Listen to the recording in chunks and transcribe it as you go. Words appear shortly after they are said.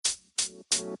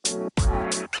Hey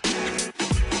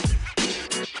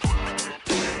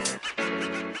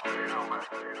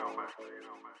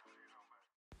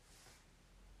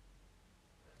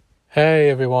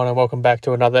everyone, and welcome back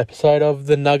to another episode of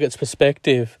The Nuggets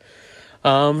Perspective.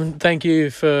 Thank you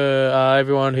for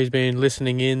everyone who's been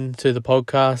listening in to the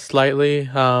podcast lately.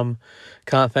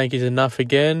 Can't thank you enough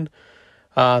again.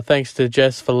 Thanks to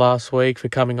Jess for last week for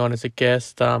coming on as a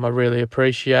guest. I really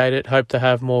appreciate it. Hope to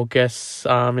have more guests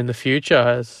in the future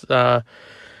as I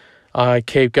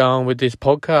keep going with this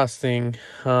podcast thing.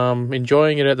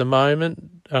 Enjoying it at the moment.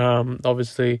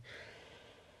 Obviously,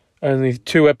 only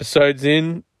 2 episodes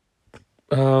in.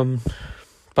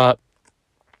 But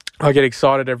I get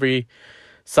excited every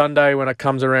Sunday when it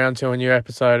comes around to a new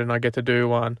episode and I get to do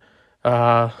one.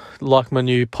 Like my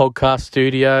new podcast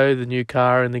studio, the new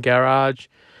car in the garage.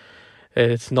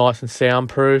 It's nice and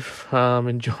soundproof.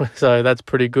 So that's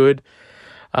pretty good.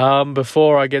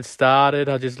 Before I get started,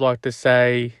 I just like to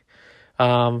say,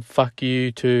 fuck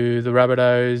you to the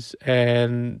Rabbitohs,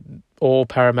 and all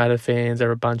Parramatta fans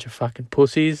are a bunch of fucking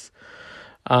pussies.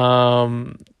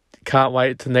 Can't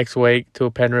wait till next week till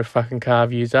Penrith fucking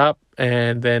carve yous up,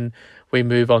 and then we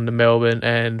move on to Melbourne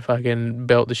and fucking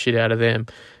belt the shit out of them.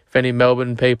 If any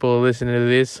Melbourne people are listening to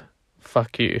this,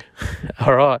 fuck you.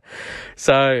 All right.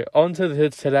 So on to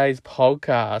today's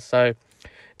podcast. So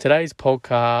today's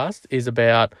podcast is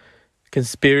about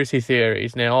conspiracy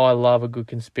theories. Now, I love a good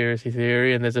conspiracy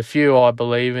theory, and there's a few I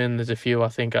believe in. There's a few I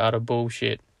think are utter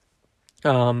bullshit.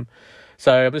 So I'm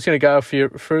just going to go through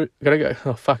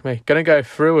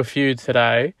a few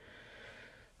today,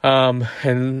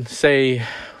 and see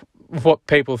what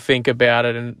people think about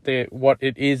it and what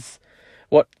it is,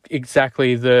 what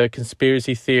exactly the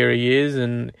conspiracy theory is,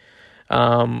 and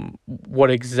what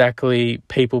exactly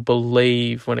people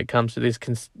believe when it comes to these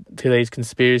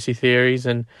conspiracy theories,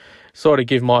 and sort of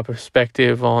give my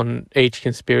perspective on each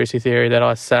conspiracy theory that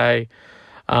I say.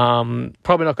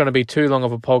 Probably not going to be too long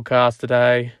of a podcast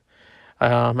today.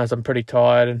 As I'm pretty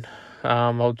tired, and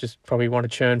I'll just probably want to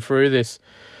churn through this.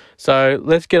 So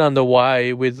let's get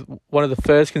underway with one of the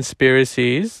first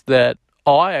conspiracies that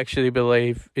I actually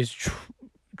believe is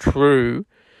true,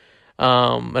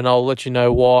 and I'll let you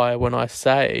know why when I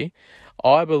say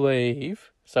I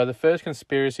believe. So the first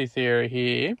conspiracy theory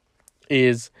here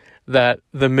is that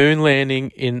the moon landing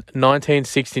in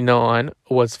 1969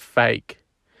 was fake.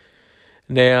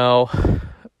 Now,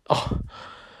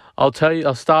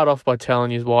 I'll start off by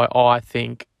telling you why I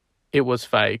think it was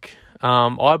fake.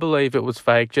 I believe it was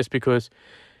fake just because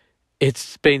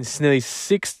it's been nearly I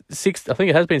think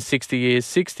it has been 60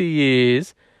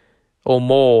 years or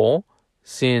more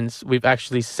since we've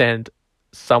actually sent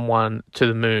someone to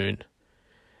the moon.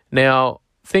 Now,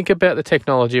 think about the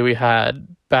technology we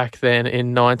had back then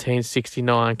in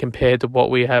 1969 compared to what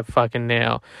we have fucking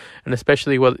now, and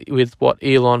especially with what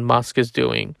Elon Musk is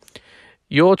doing.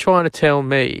 You're trying to tell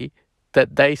me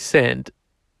that they sent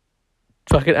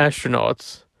fucking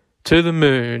astronauts to the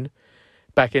moon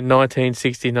back in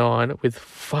 1969 with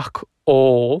fuck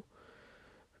all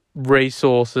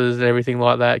resources and everything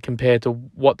like that compared to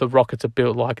what the rockets are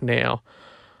built like now.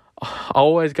 I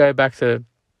always go back to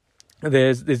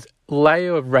there's this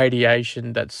layer of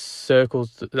radiation that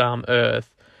circles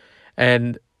Earth,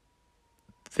 and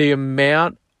the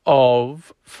amount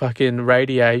of fucking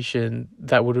radiation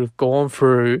that would have gone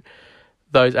through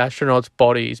those astronauts'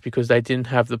 bodies because they didn't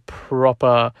have the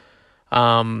proper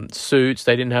suits,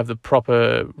 they didn't have the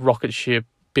proper rocket ship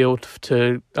built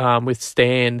to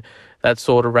withstand that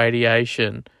sort of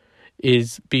radiation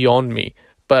is beyond me.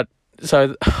 But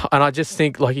so, and I just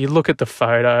think, like, you look at the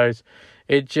photos,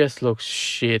 it just looks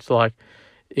shit. Like,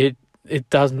 it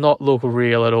does not look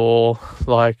real at all.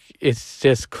 Like, it's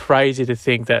just crazy to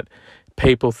think that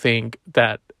people think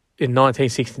that in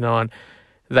 1969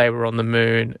 they were on the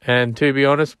moon. And to be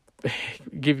honest, got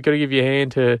to give your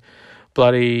hand to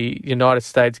bloody United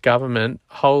States government.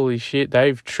 Holy shit,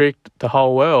 they've tricked the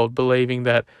whole world believing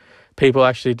that people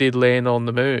actually did land on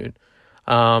the moon.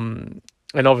 And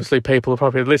obviously people are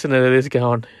probably listening to this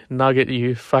going, Nugget,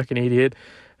 you fucking idiot.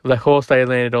 Of course they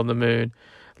landed on the moon.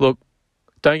 Look,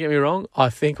 don't get me wrong, I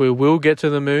think we will get to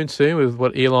the moon soon with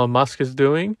what Elon Musk is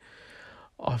doing.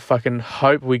 I fucking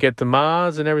hope we get to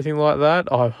Mars and everything like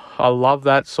that. I love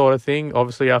that sort of thing.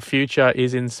 Obviously, our future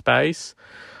is in space.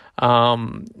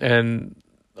 And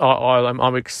I'm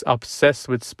obsessed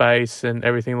with space and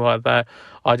everything like that.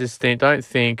 I just don't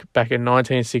think back in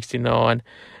 1969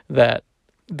 that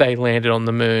they landed on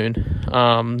the moon.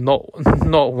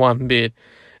 Not one bit.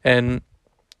 And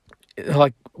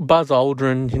like Buzz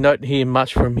Aldrin, you don't hear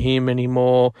much from him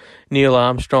anymore. Neil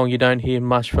Armstrong, you don't hear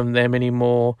much from them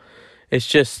anymore. It's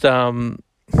just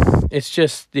it's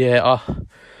just, yeah,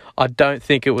 I don't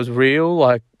think it was real.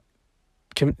 Like,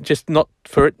 just not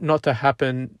for it not to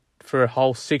happen for a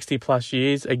whole 60 plus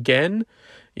years again.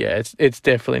 Yeah, it's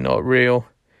definitely not real.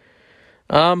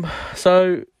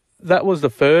 So that was the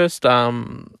first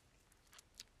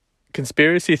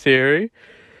conspiracy theory.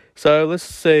 So let's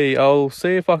see. I'll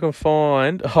see if I can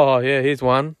find. Oh yeah, here's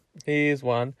one. Here's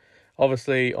one.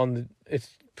 Obviously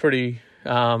it's pretty.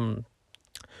 It's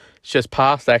just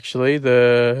passed actually.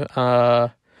 The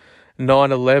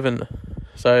 9/11.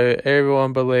 So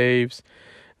everyone believes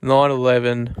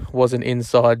 9/11 was an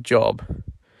inside job.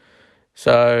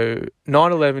 So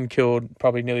 9/11 killed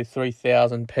probably nearly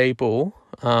 3,000 people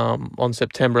on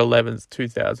September 11th,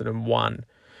 2001.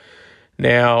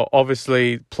 Now,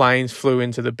 obviously, planes flew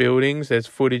into the buildings. There's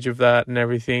footage of that and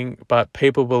everything. But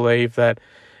people believe that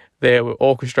there were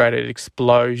orchestrated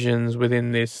explosions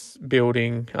within this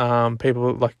building.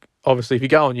 People, like, obviously, if you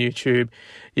go on YouTube,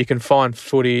 you can find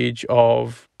footage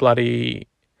of bloody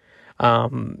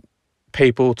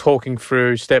people talking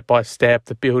through step by step,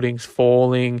 the buildings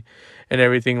falling and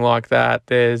everything like that.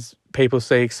 There's people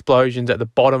see explosions at the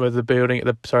bottom of the building, at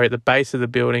the base of the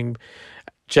building,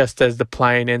 just as the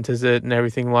plane enters it and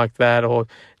everything like that, or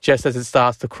just as it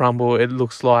starts to crumble. It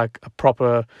looks like a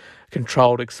proper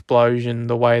controlled explosion,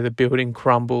 the way the building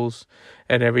crumbles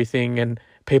and everything. And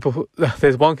people,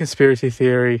 there's one conspiracy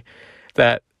theory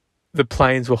that the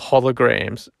planes were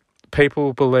holograms.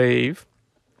 People believe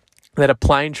that a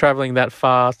plane traveling that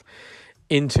fast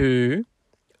into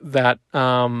that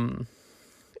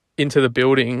into the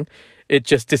building, it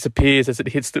just disappears as it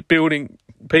hits the building.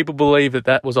 People believe that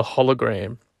that was a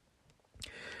hologram.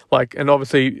 Like, and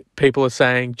obviously people are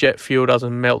saying jet fuel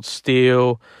doesn't melt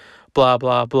steel, blah,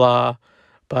 blah, blah.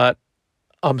 But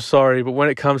I'm sorry, but when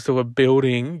it comes to a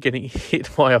building getting hit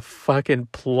by a fucking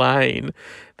plane,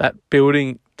 that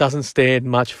building doesn't stand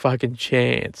much fucking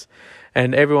chance.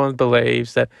 And everyone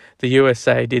believes that the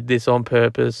USA did this on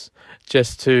purpose,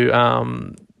 just to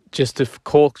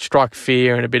strike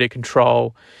fear and a bit of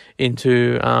control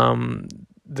into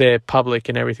their public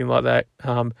and everything like that.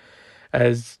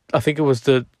 As I think it was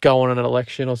to go on an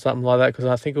election or something like that, because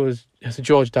I think it was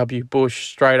George W. Bush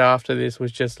straight after this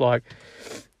was just like,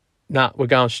 nah, we're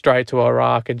going straight to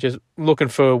Iraq and just looking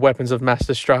for weapons of mass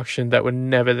destruction that were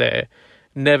never there.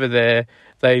 Never there.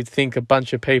 They think a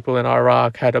bunch of people in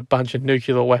Iraq had a bunch of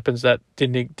nuclear weapons that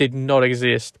did not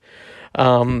exist.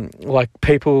 Like,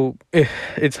 people,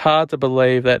 it's hard to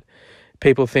believe that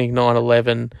people think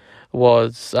 9/11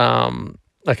 was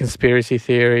a conspiracy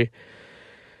theory,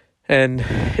 and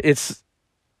it's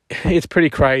pretty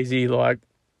crazy. Like,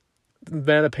 the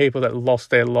amount of people that lost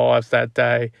their lives that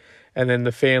day, and then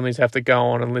the families have to go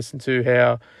on and listen to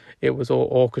how it was all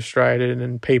orchestrated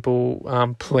and people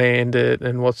planned it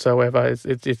and whatsoever.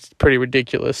 It's pretty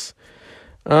ridiculous.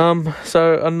 So I'm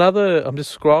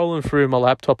just scrolling through my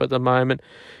laptop at the moment,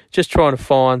 just trying to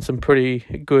find some pretty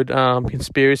good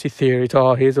conspiracy theories.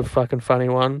 Oh, here's a fucking funny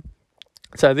one.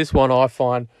 So this one I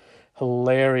find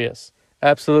hilarious.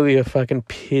 Absolutely a fucking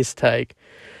piss take.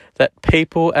 That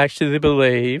people actually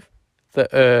believe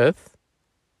the Earth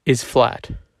is flat.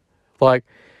 Like,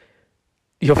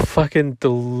 you're fucking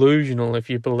delusional if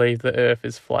you believe the Earth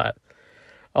is flat.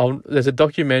 There's a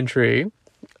documentary,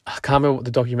 I can't remember what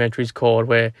the documentary is called,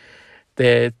 where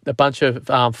they're a bunch of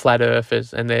flat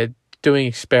earthers and they're doing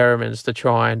experiments to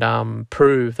try and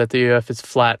prove that the Earth is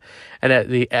flat. And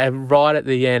right at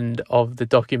the end of the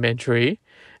documentary,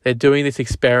 they're doing this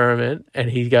experiment, and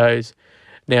he goes,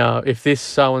 now, if this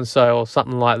so-and-so or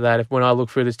something like that, if when I look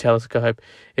through this telescope,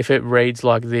 if it reads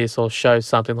like this or shows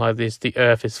something like this, the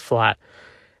Earth is flat.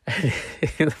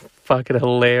 It's fucking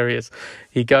hilarious.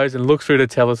 He goes and looks through the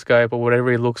telescope or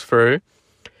whatever he looks through,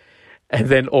 and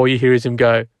then all you hear is him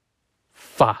go,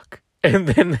 fuck. And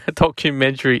then the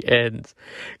documentary ends,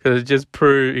 because it just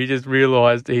he just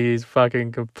realised he's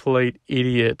fucking complete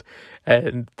idiot,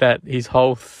 and that his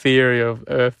whole theory of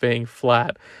Earth being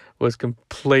flat was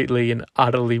completely and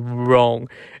utterly wrong.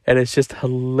 And it's just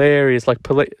hilarious. Like,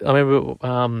 I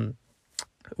remember,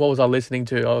 what was I listening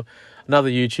to? Another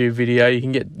YouTube video.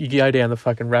 You go down the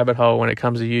fucking rabbit hole when it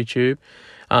comes to YouTube.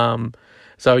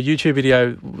 So a YouTube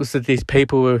video was that these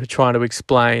people were trying to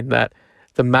explain that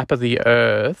the map of the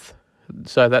Earth,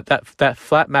 so that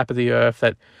flat map of the Earth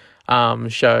that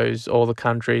shows all the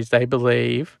countries, they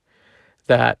believe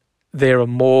that there are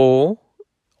more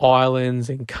islands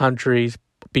and countries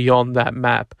beyond that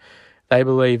map. They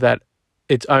believe that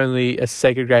it's only a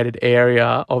segregated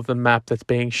area of the map that's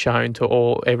being shown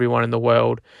to everyone in the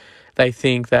world. they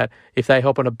think that if they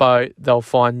hop on a boat, they'll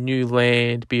find new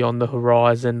land beyond the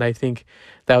horizon. They think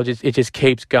it just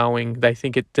keeps going. They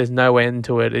think there's no end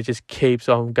to it. It just keeps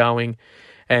on going.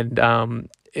 And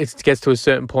it gets to a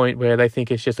certain point where they think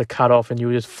it's just a cut off and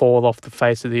you'll just fall off the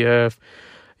face of the earth.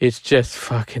 It's just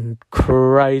fucking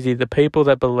crazy. The people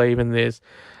that believe in this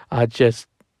are just,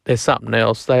 there's something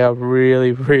else. They are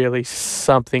really, really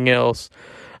something else.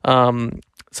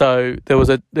 So there was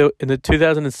in the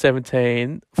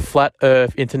 2017 Flat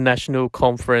Earth International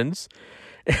Conference.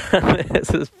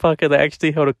 They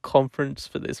actually held a conference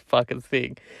for this fucking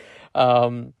thing.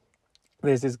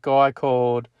 There's this guy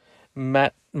called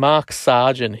Mark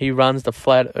Sargent. He runs the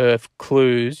Flat Earth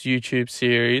Clues YouTube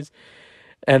series,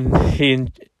 and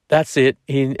that's it.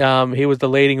 He was the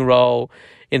leading role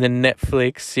in the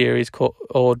Netflix series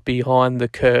called Behind the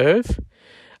Curve.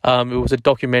 It was a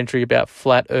documentary about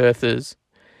flat earthers.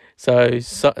 So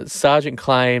Sargent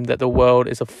claimed that the world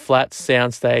is a flat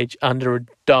soundstage under a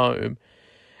dome,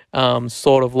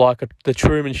 sort of like the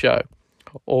Truman Show.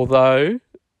 Although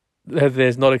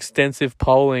there's not extensive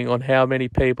polling on how many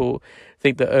people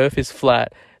think the earth is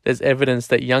flat, there's evidence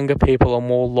that younger people are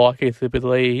more likely to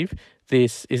believe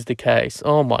this is the case.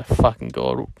 Oh my fucking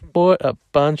God. What a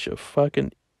bunch of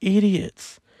fucking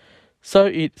idiots.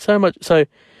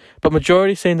 But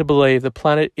majority seem to believe the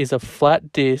planet is a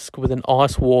flat disc with an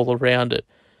ice wall around it.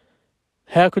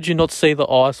 How could you not see the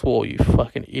ice wall, you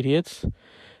fucking idiots?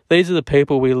 These are the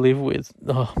people we live with.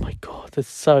 Oh my God, that's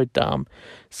so dumb.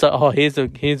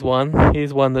 Here's one.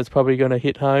 Here's one that's probably going to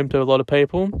hit home to a lot of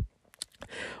people.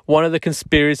 One of the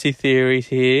conspiracy theories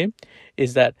here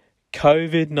is that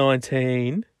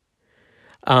COVID-19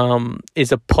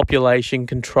 is a population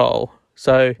control.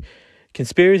 So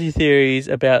conspiracy theories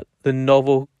about the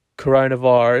novel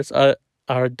coronavirus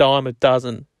are a dime a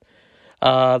dozen.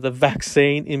 The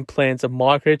vaccine implants a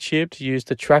microchip used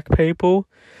to track people.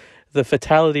 The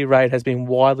fatality rate has been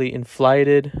widely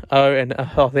inflated.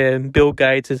 And Bill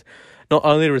Gates is not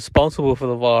only responsible for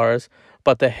the virus,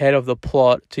 but the head of the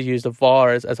plot to use the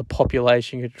virus as a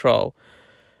population control.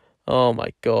 Oh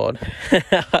my God.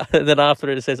 And then after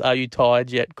it says, "Are you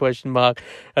tired yet?" ?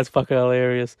 That's fucking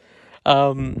hilarious.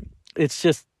 It's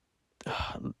just,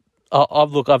 I've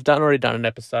already done an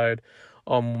episode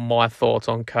on my thoughts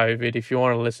on COVID. If you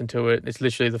want to listen to it, it's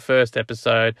literally the first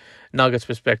episode, Nugget's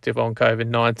perspective on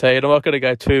COVID-19. I'm not going to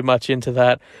go too much into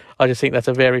that. I just think that's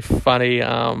a very funny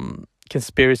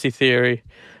conspiracy theory.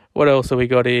 What else have we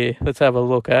got here? Let's have a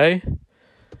look, eh?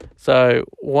 So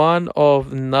one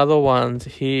of another ones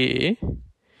here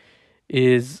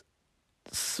is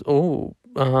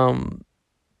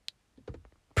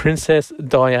Princess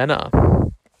Diana.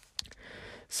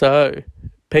 So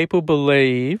people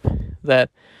believe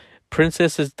that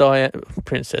Princess Diana,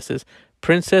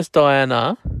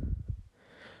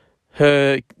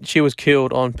 she was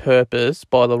killed on purpose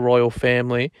by the royal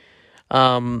family.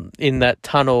 In that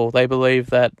tunnel, they believe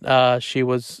that she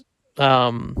was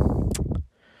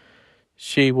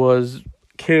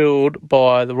killed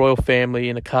by the royal family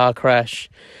in a car crash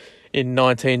in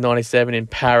 1997 in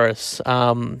Paris,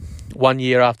 1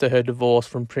 year after her divorce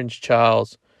from Prince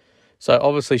Charles. So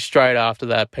obviously straight after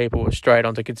that, people were straight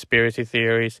onto conspiracy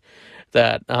theories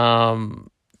that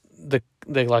the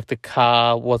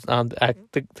car was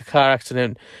the car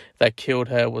accident that killed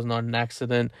her was not an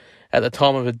accident. At the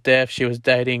time of her death, she was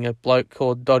dating a bloke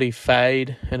called Dodi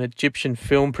Fade, an Egyptian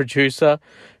film producer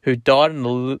who died in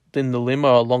the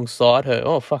limo alongside her.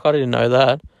 Oh, fuck, I didn't know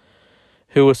that.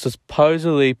 Who was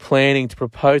supposedly planning to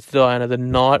propose to Diana the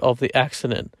night of the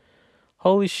accident.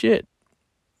 Holy shit.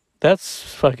 That's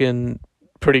fucking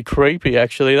pretty creepy,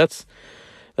 actually. That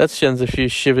sends a few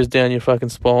shivers down your fucking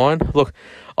spine. Look,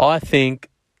 I think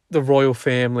the royal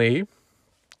family,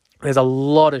 there's a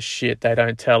lot of shit they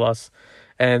don't tell us.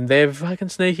 And they're fucking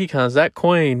sneaky cunts. That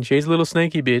queen, she's a little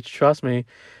sneaky bitch, trust me.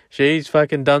 She's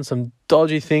fucking done some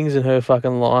dodgy things in her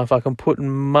fucking life. I can put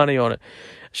money on it.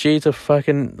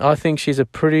 I think she's a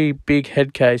pretty big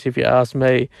head case, if you ask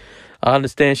me. I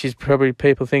understand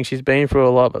people think she's been through a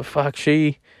lot, but fuck,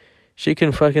 she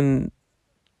can fucking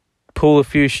pull a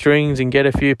few strings and get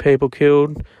a few people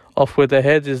killed off with their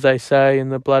heads, as they say in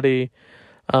the bloody,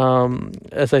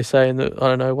 as they say in the, I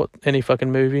don't know, any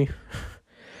fucking movie.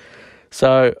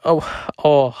 So,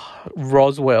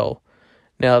 Roswell.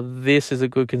 Now, this is a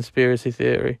good conspiracy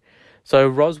theory. So,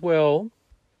 Roswell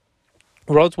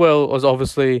was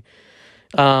obviously,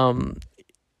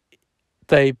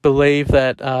 they believe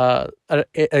that a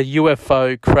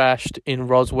UFO crashed in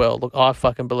Roswell. Look, I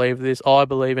fucking believe this. I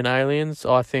believe in aliens.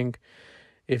 I think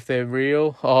if they're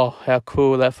real, how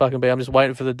cool would that fucking be. I'm just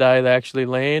waiting for the day they actually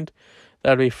land.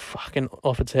 That'd be fucking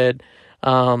off its head.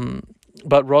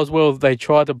 But Roswell, they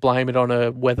tried to blame it on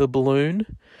a weather balloon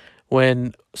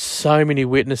when so many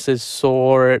witnesses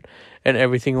saw it and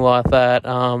everything like that.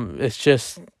 It's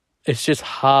just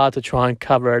hard to try and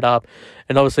cover it up.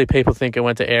 And obviously people think it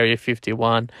went to Area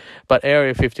 51, but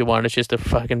Area 51 is just a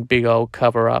fucking big old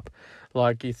cover up.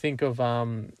 Like, you think of,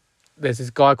 there's this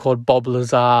guy called Bob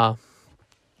Lazar.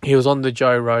 He was on the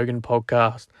Joe Rogan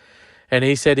podcast, and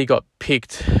he said he got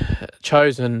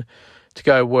chosen to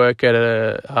go work at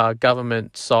a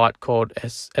government site called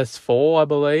S4, I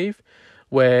believe,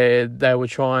 where they were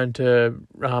trying to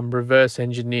reverse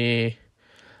engineer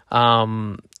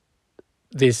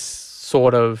this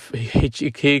sort of...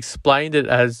 He explained it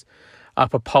as a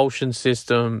propulsion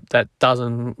system that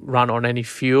doesn't run on any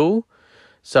fuel,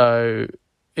 so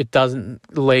it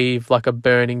doesn't leave like a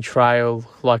burning trail,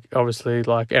 like obviously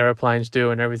like aeroplanes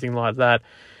do and everything like that.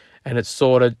 And it's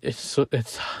I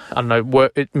don't know,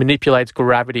 it manipulates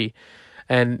gravity.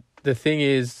 And the thing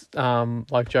is,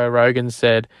 like Joe Rogan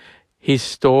said, his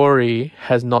story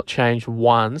has not changed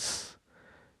once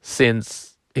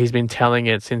since he's been telling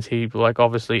it, since he like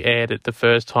obviously aired it the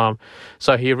first time.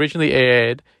 So he originally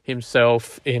aired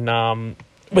himself in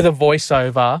with a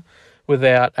voiceover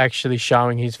without actually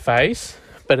showing his face.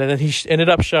 But then he ended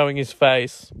up showing his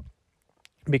face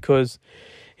because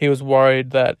he was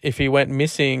worried that if he went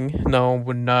missing, no one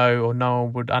would know, or no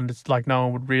one would no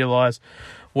one would realize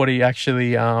what he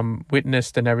actually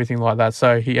witnessed and everything like that.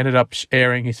 So he ended up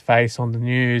airing his face on the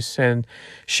news and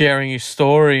sharing his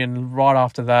story. And right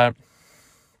after that,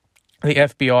 the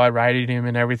FBI raided him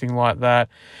and everything like that.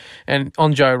 And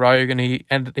on Joe Rogan,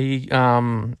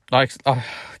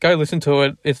 go listen to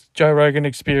it. It's Joe Rogan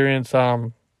Experience.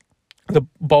 The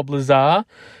Bob Lazar.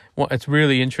 Well, it's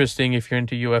really interesting if you're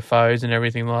into UFOs and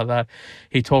everything like that.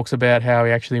 He talks about how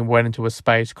he actually went into a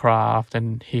spacecraft,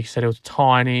 and he said it was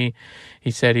tiny.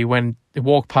 He said he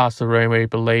walked past the room where he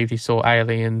believed he saw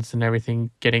aliens and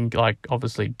everything getting like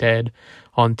obviously dead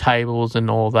on tables and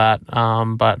all that.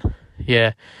 But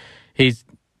yeah,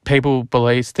 people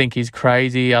think he's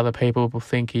crazy. Other people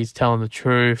think he's telling the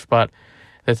truth, but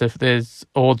there's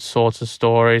all sorts of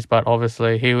stories, but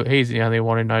obviously he's the only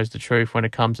one who knows the truth when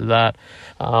it comes to that.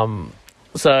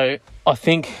 So I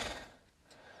think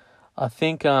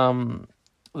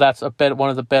that's one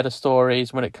of the better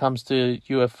stories when it comes to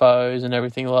UFOs and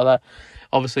everything like that.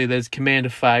 Obviously, there's Commander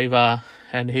Favor,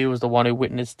 and he was the one who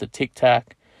witnessed the Tic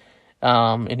Tac.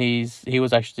 And he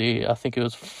was actually, I think he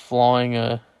was flying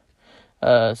a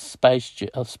space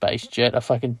jet,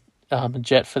 a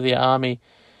jet for the army.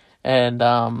 And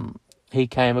he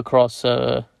came across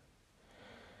a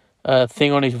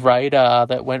thing on his radar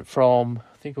that went from,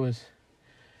 I think it was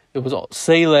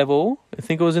sea level. I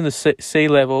think it was in the sea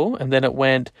level, and then it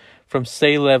went from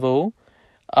sea level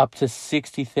up to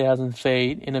 60,000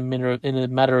 feet in a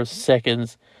matter of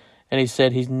seconds. And he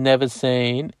said he's never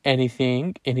seen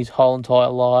anything in his whole entire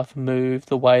life move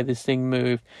the way this thing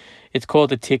moved. It's called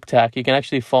the Tic Tac. You can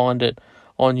actually find it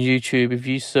on YouTube. If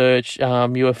you search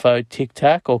UFO Tic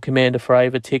Tac or Commander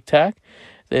Favor Tic Tac,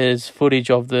 there's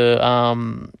footage of the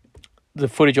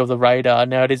footage of the radar.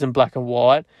 Now, it is in black and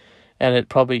white, and it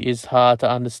probably is hard to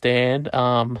understand,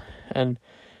 and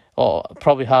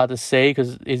probably hard to see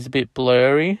because it's a bit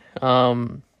blurry.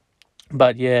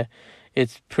 But yeah,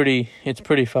 it's pretty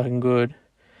fucking good.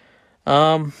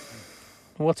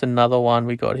 What's another one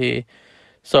we got here?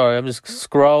 Sorry, I'm just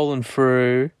scrolling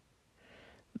through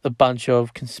a bunch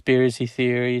of conspiracy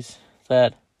theories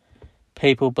that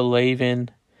people believe in,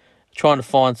 trying to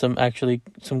find some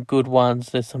good ones.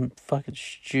 There's some fucking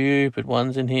stupid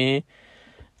ones in here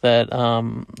that are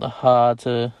hard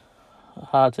to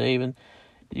even,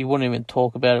 you wouldn't even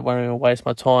talk about it, won't even waste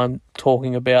my time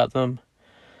talking about them.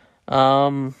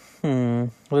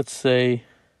 Let's see.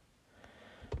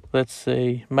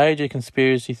 Major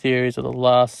conspiracy theories of the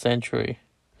last century.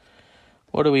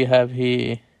 What do we have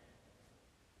here?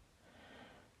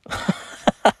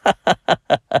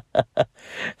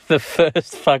 The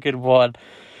first fucking one.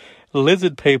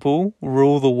 Lizard people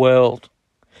rule the world.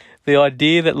 The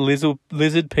idea that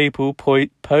lizard people fuck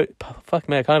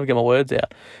man, I can't even get my words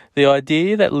out. The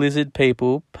idea that lizard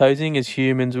people posing as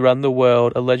humans run the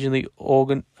world allegedly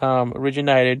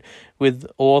originated with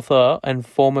author and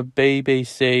former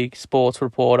BBC sports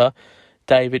reporter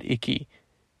David Icke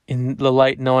in the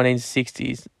late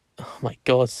 1960s. Oh my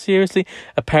God, seriously?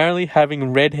 Apparently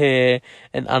having red hair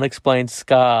and unexplained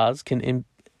scars can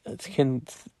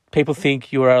people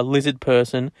think you are a lizard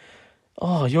person.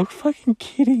 Oh, you're fucking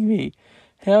kidding me.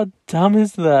 How dumb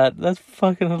is that? That's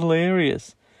fucking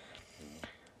hilarious.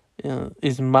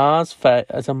 Is Mars so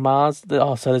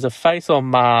there's a face on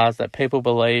Mars that people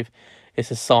believe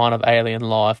it's a sign of alien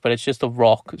life, but it's just a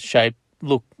rock shape,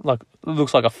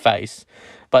 looks like a face.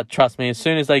 But trust me, as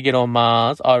soon as they get on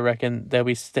Mars, I reckon there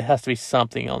has to be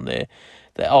something on there.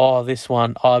 This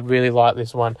one, I really like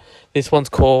this one. This one's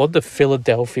called the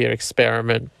Philadelphia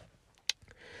Experiment.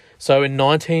 So in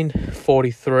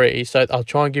 1943, so I'll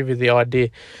try and give you the idea.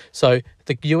 So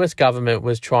the US government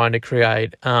was trying to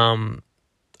create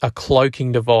a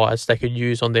cloaking device they could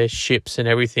use on their ships and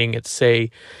everything at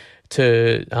sea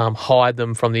to hide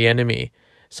them from the enemy.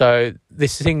 So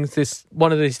this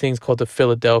one of these things called the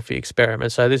Philadelphia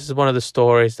Experiment. So this is one of the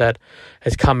stories that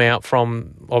has come out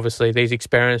from, obviously, these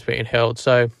experiments being held.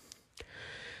 So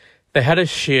they had a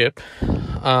ship,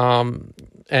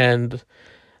 and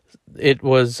it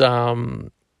was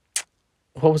what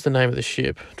was the name of the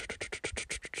ship?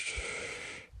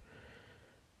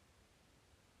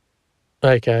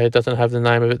 Okay, it doesn't have the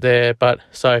name of it there, but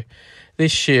so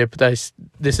this ship, this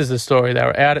is the story. They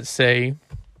were out at sea.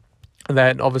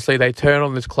 Then obviously they turn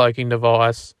on this cloaking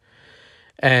device,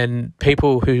 and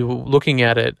people who were looking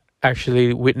at it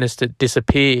actually witnessed it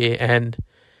disappear, and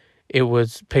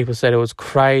people said it was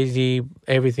crazy.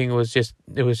 Everything was just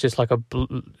like a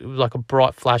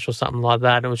bright flash or something like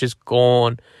that, and it was just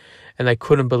gone, and they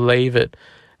couldn't believe it.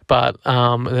 But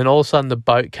and then all of a sudden the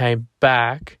boat came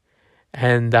back,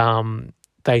 and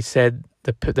they said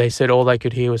all they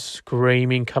could hear was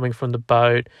screaming coming from the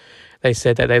boat. They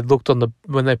said that they looked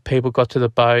when the people got to the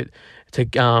boat to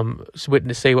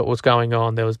see what was going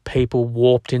on. There was people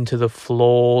warped into the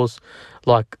floors,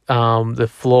 like the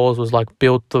floors was like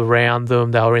built around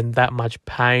them. They were in that much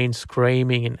pain,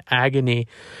 screaming in agony.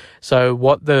 So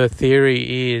what the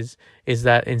theory is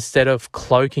that instead of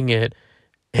cloaking it,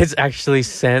 it's actually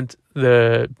sent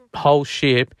the whole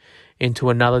ship into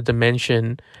another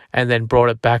dimension and then brought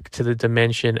it back to the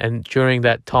dimension. And during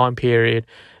that time period,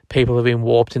 people have been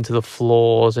warped into the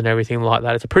floors and everything like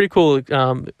that. It's a pretty cool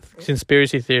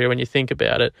conspiracy theory when you think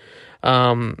about it.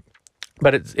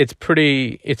 But it's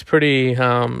pretty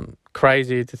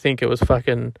crazy to think if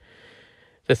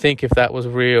that was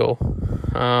real,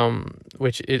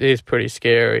 which it is pretty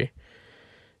scary.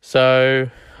 So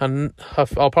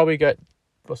I'll probably get,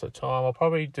 what's the time? I'll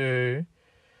probably do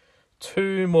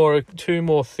two more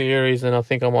theories, and I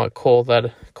think I might call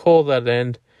that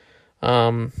end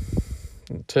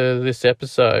to this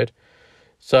episode.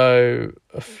 So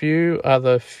a few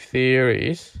other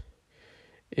theories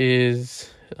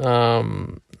is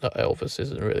Elvis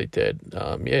isn't really dead.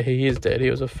 Yeah, he is dead. He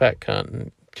was a fat cunt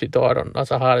and she died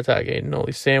that's a heart attack eating all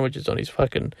these sandwiches on his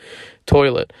fucking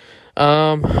toilet.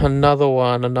 Another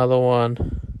one.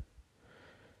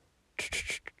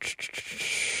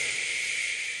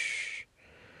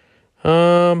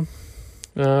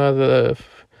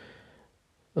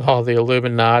 The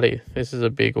Illuminati. This is a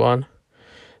big one.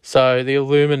 So the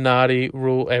Illuminati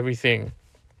rule everything.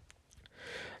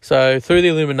 So through the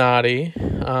Illuminati,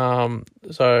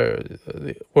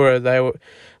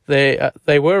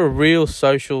 they were a real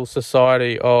social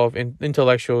society of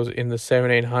intellectuals in the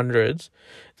 1700s.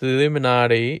 The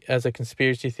Illuminati, as a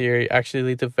conspiracy theory,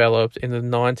 actually developed in the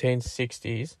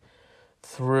 1960s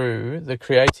through the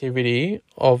creativity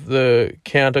of the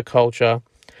counterculture.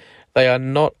 They are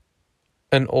not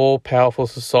an all-powerful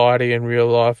society in real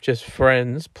life, just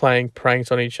friends playing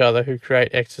pranks on each other who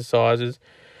create exercises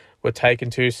were taken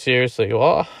too seriously.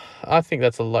 Well, I think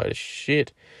that's a load of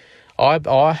shit.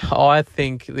 I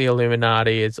think the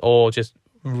Illuminati is all just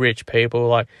rich people.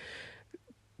 Like,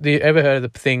 you ever heard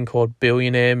of the thing called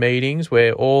billionaire meetings,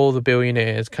 where all the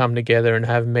billionaires come together and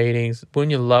have meetings?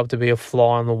 Wouldn't you love to be a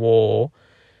fly on the wall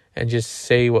and just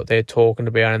see what they're talking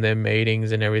about in their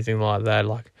meetings and everything like that?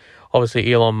 Like,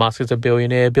 obviously Elon Musk is a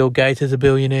billionaire, Bill Gates is a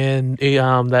billionaire, and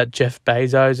that Jeff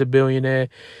Bezos is a billionaire.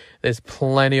 There's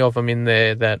plenty of them in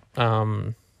there that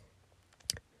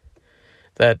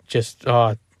just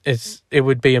it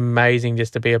would be amazing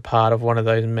just to be a part of one of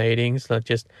those meetings.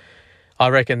 I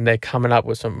reckon they're coming up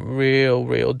with some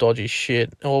real dodgy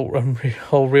shit, all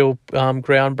real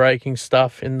groundbreaking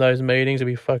stuff in those meetings.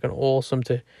 It'd be fucking awesome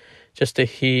to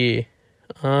hear.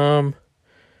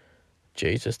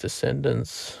 Jesus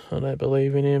descendants, I don't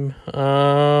believe in him.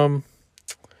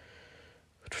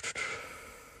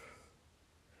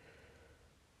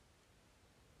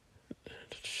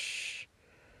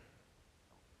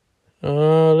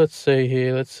 Let's see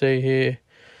here.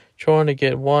 Trying to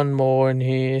get one more in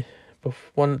here,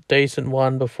 one decent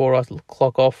one before I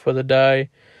clock off for the day.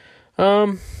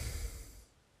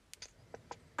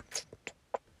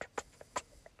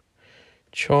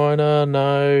 China,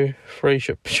 no. Free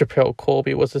Chappelle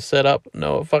Corby was the setup.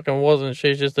 No, it fucking wasn't.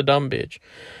 She's just a dumb bitch.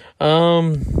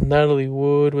 Natalie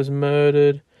Wood was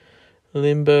murdered.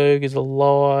 Limburg is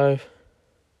alive.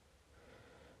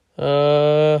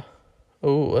 Oh,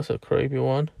 that's a creepy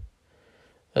one.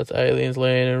 That's Aliens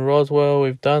Land in Roswell.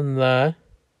 We've done that.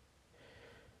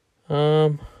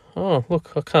 Oh,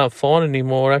 look, I can't find any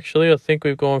more, actually. I think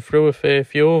we've gone through a fair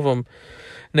few of them.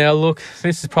 Now, look,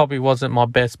 this probably wasn't my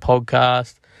best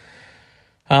podcast.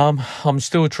 I'm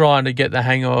still trying to get the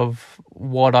hang of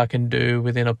what I can do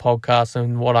within a podcast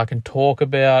and what I can talk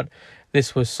about.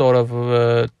 This was sort of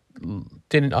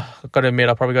I've got to admit,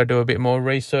 I probably got to do a bit more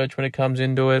research when it comes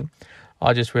into it.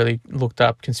 I just really looked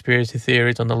up conspiracy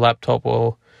theories on the laptop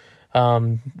while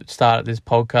started this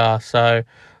podcast. So,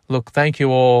 look, thank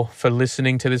you all for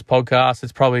listening to this podcast.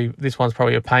 This one's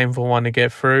probably a painful one to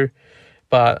get through,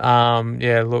 but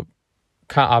yeah, look,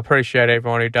 I appreciate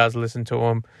everyone who does listen to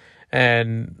them,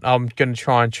 and I'm going to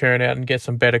try and churn out and get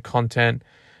some better content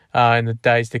in the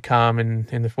days to come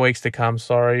and in the weeks to come.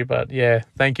 Sorry, but yeah,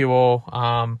 thank you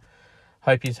all.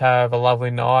 Hope you have a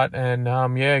lovely night, and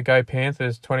yeah, go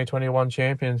Panthers, 2021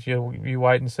 champions. You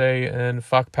wait and see, and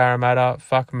fuck Parramatta,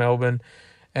 fuck Melbourne,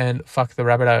 and fuck the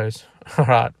Rabbitohs. All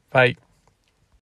right, bye.